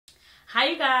Hi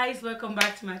you guys, welcome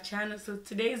back to my channel. So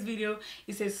today's video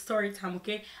is a story time.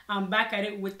 Okay, I'm back at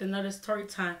it with another story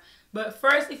time. But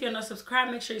first, if you're not subscribed,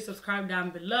 make sure you subscribe down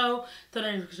below, turn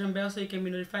on the notification bell so you can be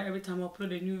notified every time I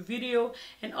upload a new video.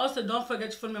 And also don't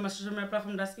forget to follow me on my social media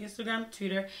platform, that's Instagram,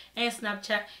 Twitter, and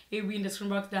Snapchat. It will be in the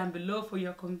description box down below for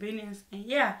your convenience. And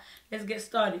yeah, let's get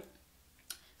started.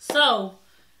 So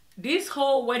this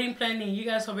whole wedding planning, you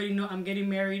guys already know I'm getting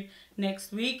married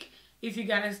next week. If you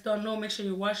guys don't know, make sure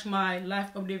you watch my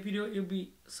live update video. It'll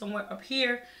be somewhere up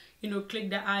here. You know, click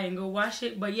the eye and go watch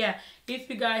it. But yeah, if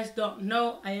you guys don't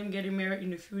know, I am getting married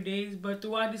in a few days. But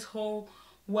throughout this whole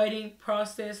wedding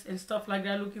process and stuff like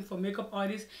that, looking for makeup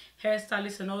artists,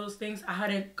 hairstylists, and all those things, I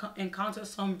had encountered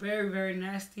some very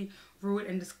nasty, rude,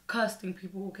 and disgusting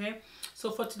people. Okay, so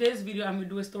for today's video, I'm gonna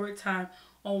do a story time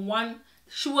on one.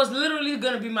 She was literally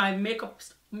gonna be my makeup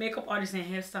artist and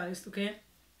hairstylist. Okay,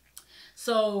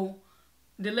 so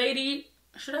the lady,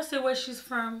 should I say where she's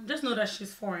from? Just know that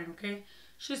she's foreign, okay?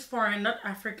 She's foreign, not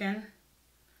African.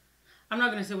 I'm not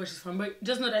going to say where she's from, but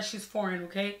just know that she's foreign,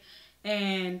 okay?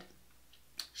 And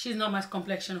she's not my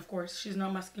complexion, of course. She's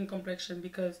not my skin complexion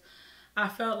because I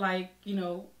felt like, you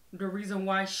know, the reason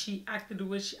why she acted the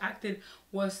way she acted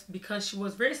was because she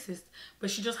was racist. But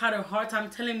she just had a hard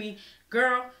time telling me,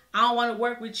 girl, I don't want to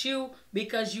work with you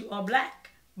because you are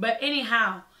black. But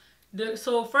anyhow,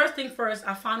 so first thing first,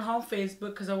 I found her on Facebook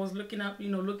because I was looking up,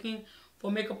 looking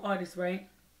for makeup artists, right?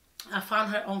 I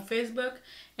found her on Facebook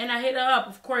and I hit her up,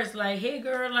 of course, like, hey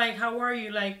girl, like, how are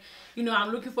you? Like,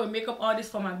 I'm looking for a makeup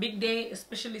artist for my big day,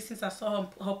 especially since I saw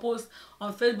her post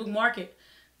on Facebook Market,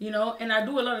 and I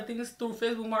do a lot of things through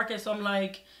Facebook Market. So I'm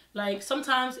like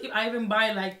sometimes I even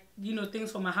buy like,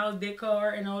 things for my house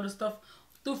decor and all the stuff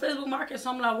through Facebook Market.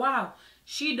 So I'm like, wow,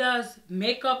 she does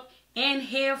makeup and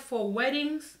hair for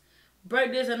weddings,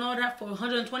 birthdays, and all that for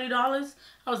 $120.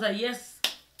 I was like, yes,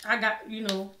 I got me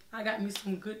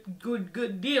some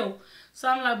good deal. So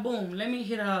I'm like, boom, let me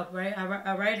hit her up, right?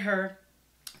 I write her.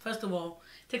 First of all,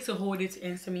 it takes a whole day to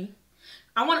answer me.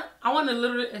 I want to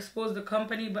literally expose the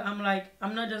company, but I'm like,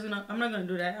 I'm not gonna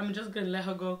do that. I'm just gonna let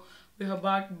her go with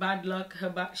her bad luck.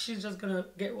 She's just gonna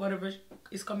get whatever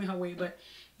is coming her way, but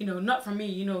not from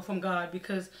me, from God,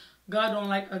 because God don't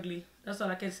like ugly. That's all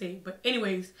I can say. But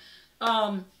anyways,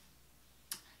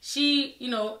 she,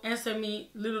 answered me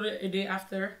literally a day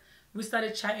after. We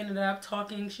started chatting it up,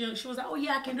 talking. She was like, oh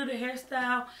yeah, I can do the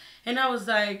hairstyle. And I was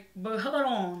like, but hold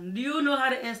on, do you know how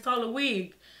to install a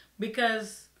wig?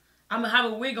 Because I'm going to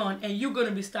have a wig on and you're going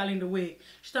to be styling the wig.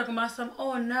 She's talking about some,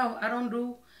 oh no, I don't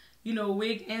do,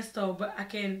 wig install, but I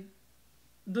can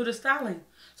do the styling.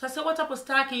 So I said, what type of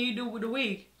style can you do with the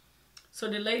wig? So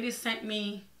the lady sent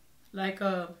me like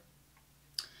those,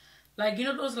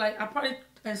 like, I probably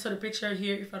insert a picture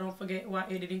here if I don't forget while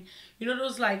editing.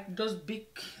 Those big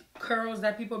curls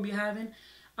that people be having.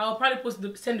 I'll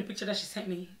probably send the picture that she sent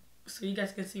me so you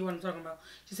guys can see what I'm talking about.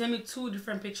 She sent me 2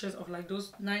 different pictures of like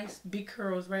those nice big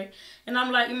curls, right? And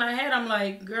I'm like, in my head, I'm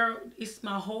like, girl, it's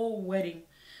my whole wedding.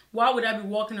 Why would I be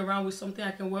walking around with something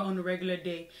I can wear on a regular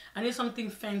day? I need something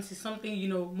fancy, something,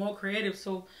 more creative.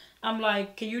 So I'm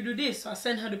like, can you do this? So I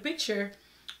sent her the picture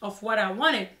of what I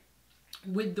wanted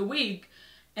with the wig.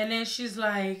 And then she's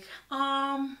like,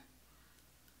 I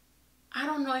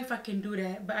don't know if I can do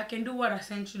that, but I can do what I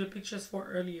sent you the pictures for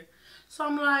earlier. So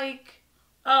I'm like,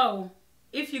 oh,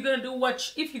 if you're gonna do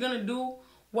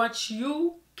what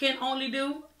you can only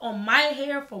do on my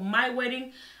hair for my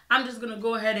wedding, I'm just gonna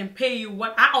go ahead and pay you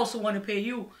what I also want to pay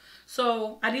you.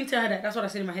 So I didn't tell her that. That's what I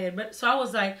said in my head. But so I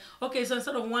was like, okay, so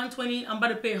instead of $120, I'm about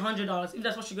to pay $100 if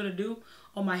that's what you're gonna do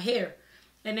on my hair.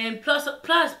 And then plus.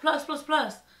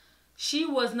 She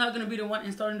was not going to be the one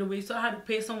installing the wig, so I had to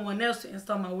pay someone else to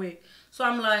install my wig. So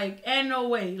I'm like, ain't no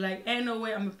way. Like, ain't no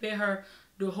way I'm going to pay her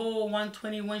the whole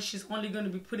 $120 when she's only going to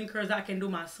be putting curls that I can do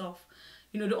myself.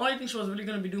 The only thing she was really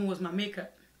going to be doing was my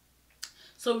makeup.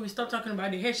 So we stopped talking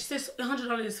about the hair. She says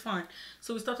 $100 is fine.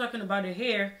 So we stopped talking about the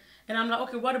hair. And I'm like,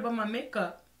 okay, what about my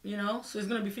makeup? So it's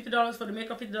going to be $50 for the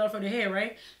makeup, $50 for the hair,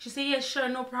 right? She said, yeah, sure,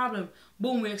 no problem.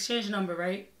 Boom, we exchange number,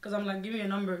 right? Because I'm like, give me a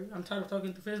number. I'm tired of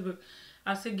talking to Facebook.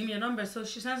 I said, give me a number. So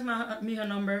she sends me her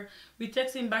number. We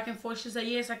texting back and forth. She said,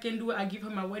 yes, I can do it. I give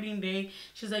her my wedding day.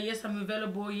 She said, yes, I'm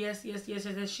available. Yes.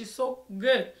 She's so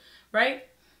good, right?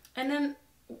 And then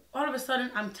all of a sudden,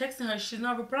 I'm texting her. She's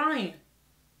not replying.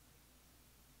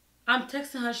 I'm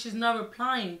texting her. She's not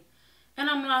replying. And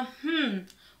I'm like,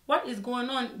 what is going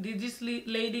on? Did this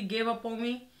lady give up on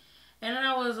me? And then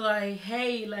I was like,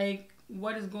 hey, like,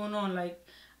 what is going on? Like,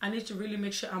 I need to really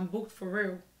make sure I'm booked for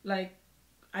real. Like,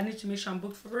 I need to make sure I'm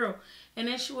booked for real. And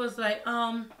then she was like,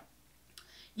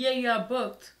 yeah, you are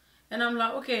booked. And I'm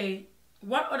like, okay,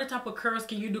 what other type of curls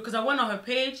can you do? Because I went on her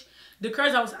page. The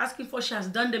curls I was asking for, she has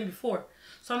done them before.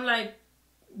 So I'm like,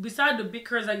 beside the big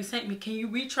curls that you sent me, can you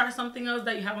retry something else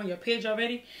that you have on your page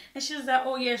already? And she's like,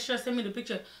 oh yeah, sure, send me the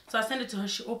picture. So I send it to her.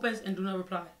 She opens and do not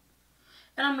reply.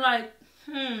 And I'm like,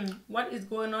 what is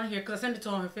going on here? Because I sent it to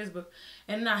her on her Facebook.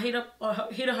 And I hit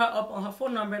her up on her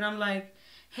phone number. And I'm like,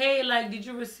 hey, like, did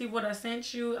you receive what I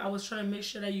sent you? I was trying to make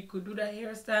sure that you could do that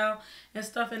hairstyle and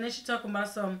stuff. And then she talking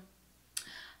about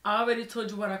I already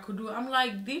told you what I could do. I'm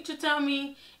like, did you tell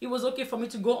me it was okay for me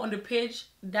to go on the page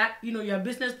that, you know, your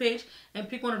business page and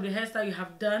pick one of the hairstyles you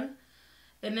have done?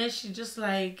 And then she just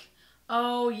like,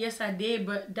 oh, yes, I did,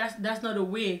 but that's not a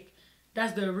wig.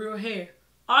 That's the real hair.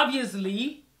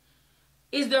 Obviously,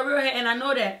 it's the real hair, and I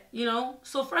know that, you know.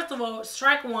 So first of all,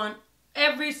 strike one,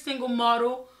 every single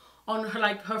model on her,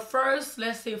 like her first,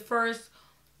 let's say first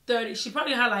 30, she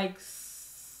probably had like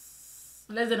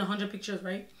less than 100 pictures,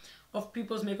 right? Of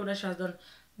people's makeup that she has done.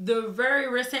 The very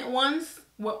recent ones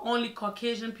were only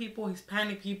Caucasian people,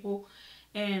 Hispanic people,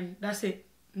 and that's it.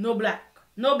 No black.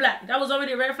 No black. That was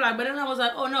already a red flag. But then I was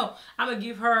like, oh no, I'm going to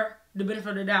give her the benefit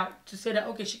of the doubt to say that,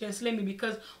 okay, she can slay me.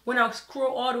 Because when I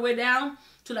scroll all the way down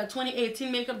to like 2018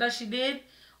 makeup that she did,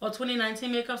 or 2019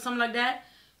 makeup, something like that,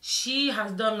 she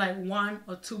has done like 1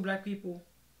 or 2 black people.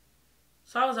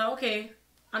 So I was like, okay,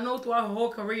 I know throughout her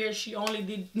whole career, she only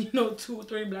did, you know, 2 or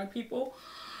 3 black people.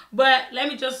 But let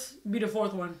me just be the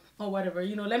 4th one or whatever,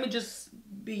 you know, let me just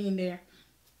be in there.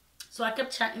 So I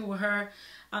kept chatting with her.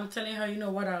 I'm telling her, you know,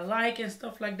 what I like and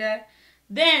stuff like that.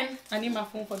 Then, I need my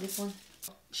phone for this one.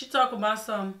 She talked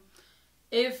about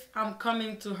if I'm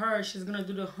coming to her, she's going to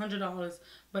do the $100.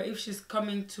 But if she's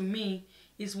coming to me,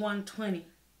 it's $120.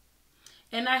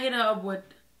 And I hit her up with,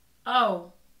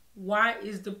 oh, why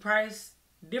is the price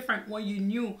different when you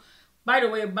knew? By the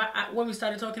way, when we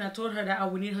started talking, I told her that I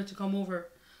would need her to come over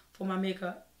for my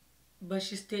makeup. But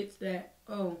she states that,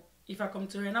 oh, if I come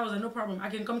to her, and I was like, no problem, I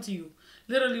can come to you.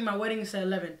 Literally, my wedding is at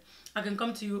 11. I can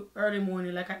come to you early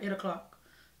morning, like at 8 o'clock,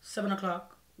 7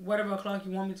 o'clock, whatever o'clock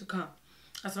you want me to come.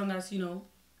 As long as, you know,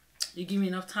 you give me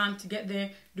enough time to get there,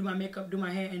 do my makeup, do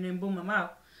my hair, and then boom, I'm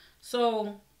out.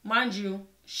 So, mind you,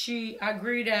 she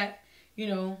agreed that, you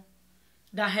know,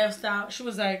 that hairstyle, she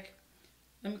was like,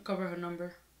 let me cover her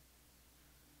number.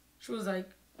 She was like,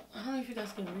 I don't know if you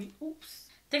guys can read. Oops.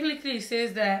 Technically, it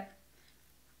says that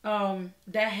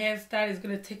that hairstyle is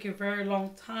going to take a very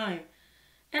long time.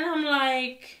 And I'm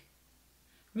like,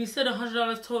 we said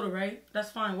 $100 total, right? That's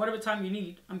fine. Whatever time you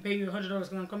need. I'm paying you $100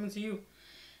 because I'm coming to you.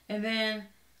 And then,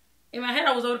 in my head,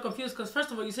 I was already confused because, first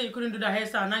of all, you said you couldn't do that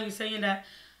hairstyle. Now you're saying that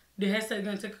the hairstyle is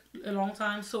going to take a long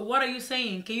time. So, what are you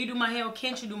saying? Can you do my hair or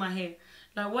can't you do my hair?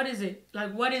 Like, what is it?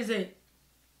 Like, what is it?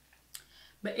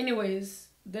 But anyways,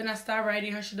 then I start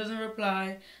writing her. She doesn't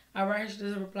reply. I write her. She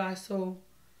doesn't reply. So,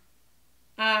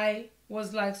 I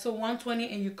was like, so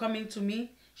 $120 and you're coming to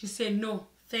me? She said, no,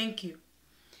 thank you.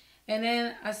 And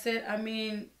then I said, I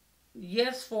mean,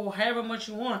 yes, for however much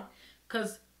you want.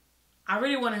 Because I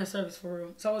really wanted her service for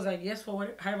real. So I was like, yes, for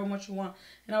however much you want.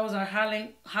 And I was like,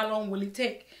 how long will it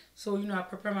take? So, you know, I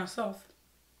prepare myself.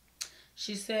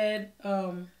 She said,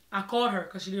 I called her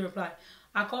because she didn't reply.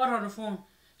 I called her on the phone.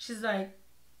 She's like,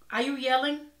 are you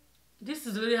yelling? This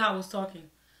is really how I was talking.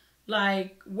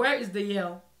 Like, where is the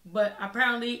yell? But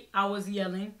apparently I was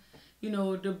yelling. You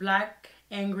know, the black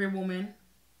angry woman.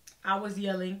 I was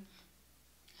yelling.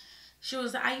 She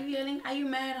was like, are you yelling? Are you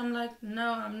mad? I'm like,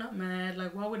 no, I'm not mad.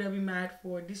 Like, why would I be mad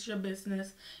for? This is your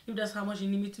business. If that's how much you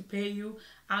need me to pay you,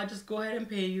 I'll just go ahead and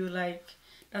pay you. Like,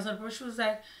 that's what she was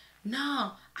like,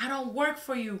 no, I don't work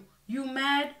for you. You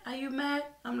mad? Are you mad?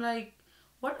 I'm like,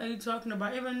 what are you talking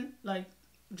about? Even, like,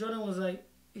 Jordan was like,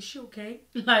 is she okay?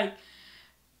 Like,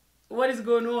 what is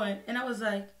going on? And I was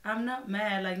like, I'm not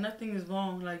mad. Like, nothing is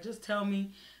wrong. Like, just tell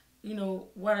me, you know,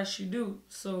 what I should do.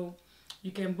 So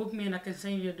you can book me and I can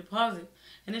send you a deposit.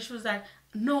 And then she was like,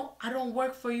 no, I don't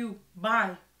work for you.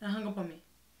 Bye. And hung up on me.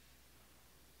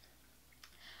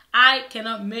 I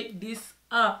cannot make this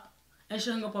up. And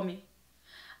she hung up on me.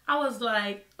 I was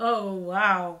like, oh,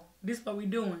 wow. This is what we're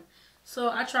doing. So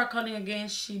I tried calling again.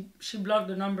 She blocked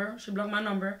the number. She blocked my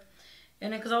number.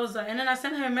 And then, cause I was like, and then I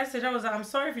sent her a message. I was like, I'm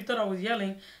sorry if you thought I was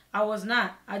yelling. I was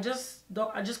not. I just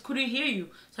couldn't hear you.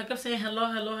 So I kept saying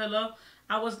hello, hello, hello.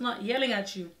 I was not yelling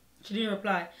at you. She didn't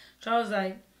reply. So I was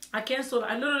like, I canceled.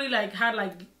 I literally like had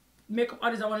like makeup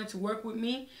artists that wanted to work with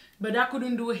me, but I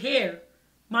couldn't do hair.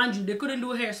 Mind you, they couldn't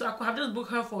do hair. So I could have just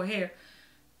booked her for hair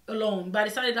alone. But I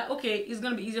decided that, okay, it's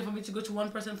going to be easier for me to go to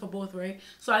one person for both, right?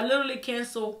 So I literally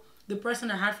canceled the person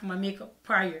I had for my makeup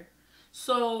prior.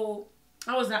 So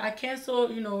I was like, I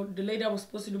canceled, you know, the lady that was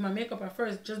supposed to do my makeup at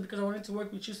first just because I wanted to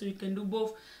work with you so you can do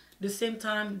both the same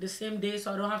time, the same day,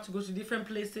 so I don't have to go to different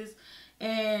places.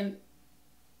 And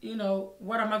you know,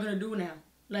 what am I gonna do now?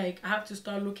 Like, I have to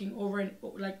start looking over and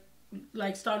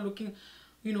like start looking,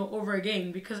 you know, over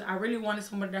again, because I really wanted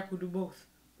somebody that could do both,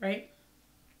 right?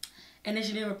 And then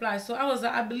she didn't reply. So I was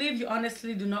like, I believe you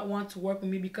honestly do not want to work with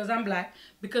me because I'm black.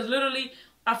 Because literally,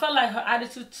 I felt like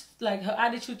her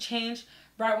attitude changed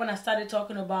right when I started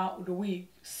talking about the wig.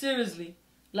 Seriously,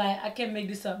 like, I can't make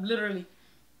this up, literally.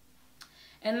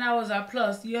 And then I was like,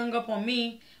 plus, you hung up on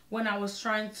me when I was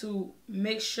trying to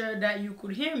make sure that you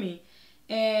could hear me.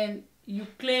 And you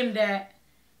claimed that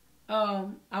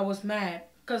I was mad.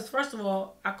 Because first of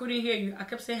all, I couldn't hear you. I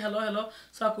kept saying hello, hello,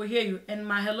 so I could hear you. And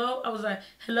my hello, I was like,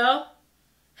 hello?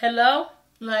 Hello?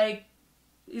 Like,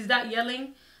 is that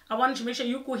yelling? I wanted to make sure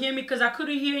you could hear me because I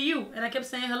couldn't hear you. And I kept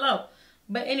saying hello.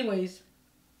 But anyways,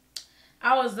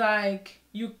 I was like,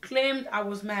 you claimed I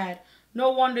was mad.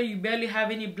 No wonder you barely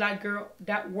have any black girl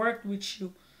that worked with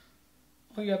you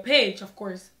on your page, of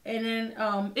course. And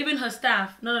then even her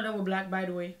staff, none of them were black, by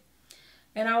the way.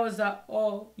 And I was like,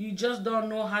 oh, you just don't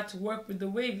know how to work with the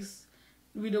wigs,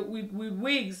 with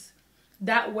wigs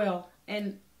that well.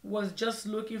 And was just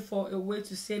looking for a way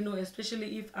to say no,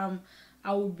 especially if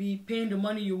I would be paying the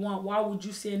money you want. Why would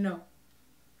you say no?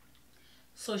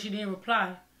 So she didn't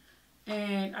reply.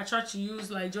 And I tried to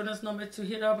use like Jonah's number to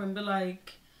hit up and be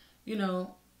like, you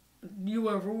know, you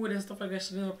were rude and stuff like that.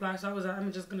 She didn't reply. So I was like,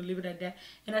 I'm just gonna leave it at that.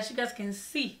 And as you guys can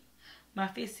see, my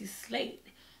face is slayed.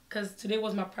 Because today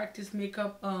was my practice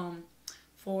makeup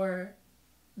for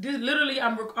this. Literally,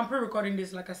 I'm pre-recording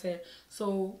this, like I said.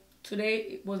 So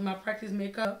today was my practice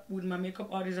makeup with my makeup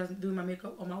artist that's doing my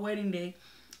makeup on my wedding day.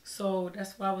 So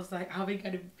that's why I was like, I already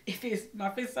got a face. My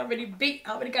face already big.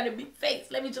 I already got a big face.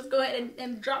 Let me just go ahead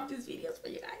and drop these videos for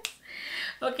you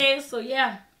guys. Okay, so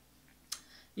yeah.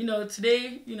 You know,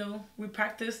 today, you know, we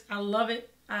practice. I love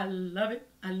it. I love it.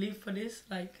 I live for this.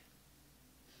 Like,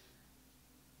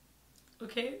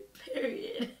 okay,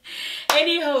 period.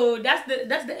 Anywho, that's the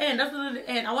end. That's the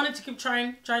end. I wanted to keep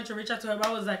trying to reach out to her, but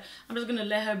I was like, I'm just gonna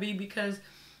let her be, because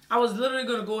I was literally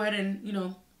gonna go ahead and, you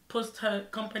know, post her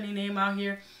company name out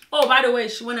here. Oh, by the way,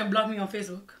 she went and blocked me on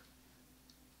Facebook.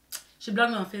 She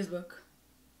blocked me on Facebook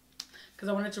because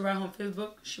I wanted to write her on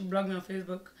Facebook. She blocked me on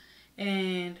Facebook,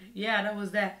 and yeah, that was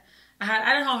that. I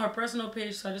added her on her personal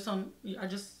page, so I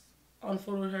just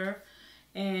unfollowed her,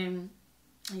 and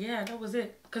yeah, that was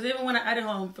it. Because even when I added her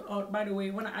on, by the way,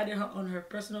 when I added her on her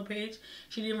personal page,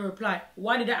 she didn't reply.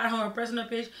 Why did I add her on her personal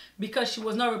page? Because she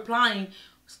was not replying.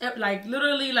 Like,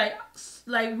 literally, like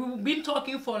we've been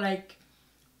talking for like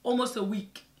almost a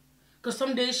week. Because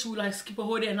some days she would like skip a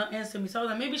whole day and not answer me. So I was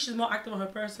like, maybe she's more active on her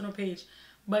personal page.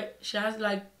 But she has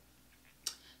like,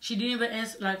 she didn't even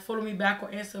answer, like, follow me back or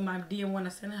answer my DM when I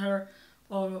sent her,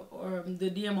 or the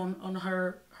DM on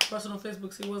her personal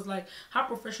Facebook. So it was like, how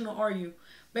professional are you?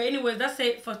 But anyways, that's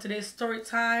it for today's story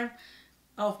time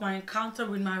of my encounter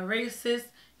with my racist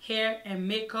hair and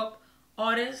makeup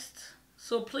artist.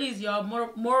 So please, y'all,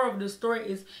 more of the story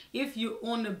is, if you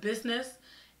own a business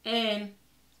and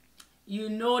you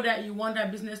know that you want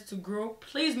that business to grow,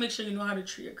 please make sure you know how to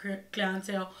treat your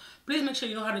clientele. Please make sure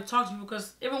you know how to talk to people,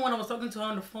 because even when I was talking to her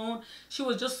on the phone, she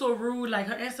was just so rude. Like,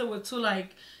 her answer was too,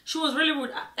 like, she was really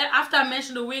rude. After I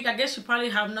mentioned the wig, I guess she probably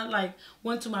have not like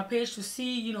went to my page to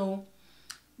see, you know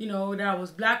that I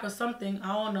was black or something.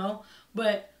 I don't know.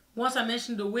 But once I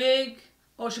mentioned the wig,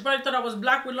 or she probably thought I was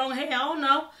black with long hair. I don't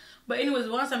know. But anyways,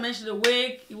 once I mentioned the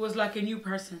wig, it was like a new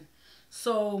person.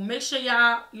 So make sure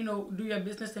y'all, you know, do your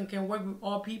business and can work with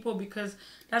all people, because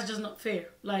that's just not fair.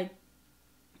 Like,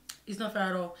 it's not fair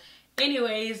at all.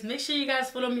 Anyways, make sure you guys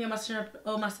follow me on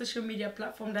my social media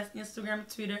platform. That's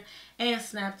Instagram, Twitter, and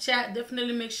Snapchat.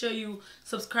 Definitely make sure you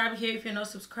subscribe here if you're not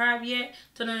subscribed yet.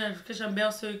 Turn on the notification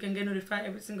bell so you can get notified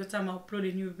every single time I upload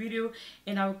a new video.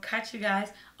 And I will catch you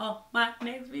guys on my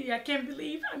next video. I can't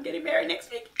believe I'm getting married next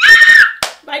week.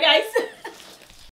 Bye, guys.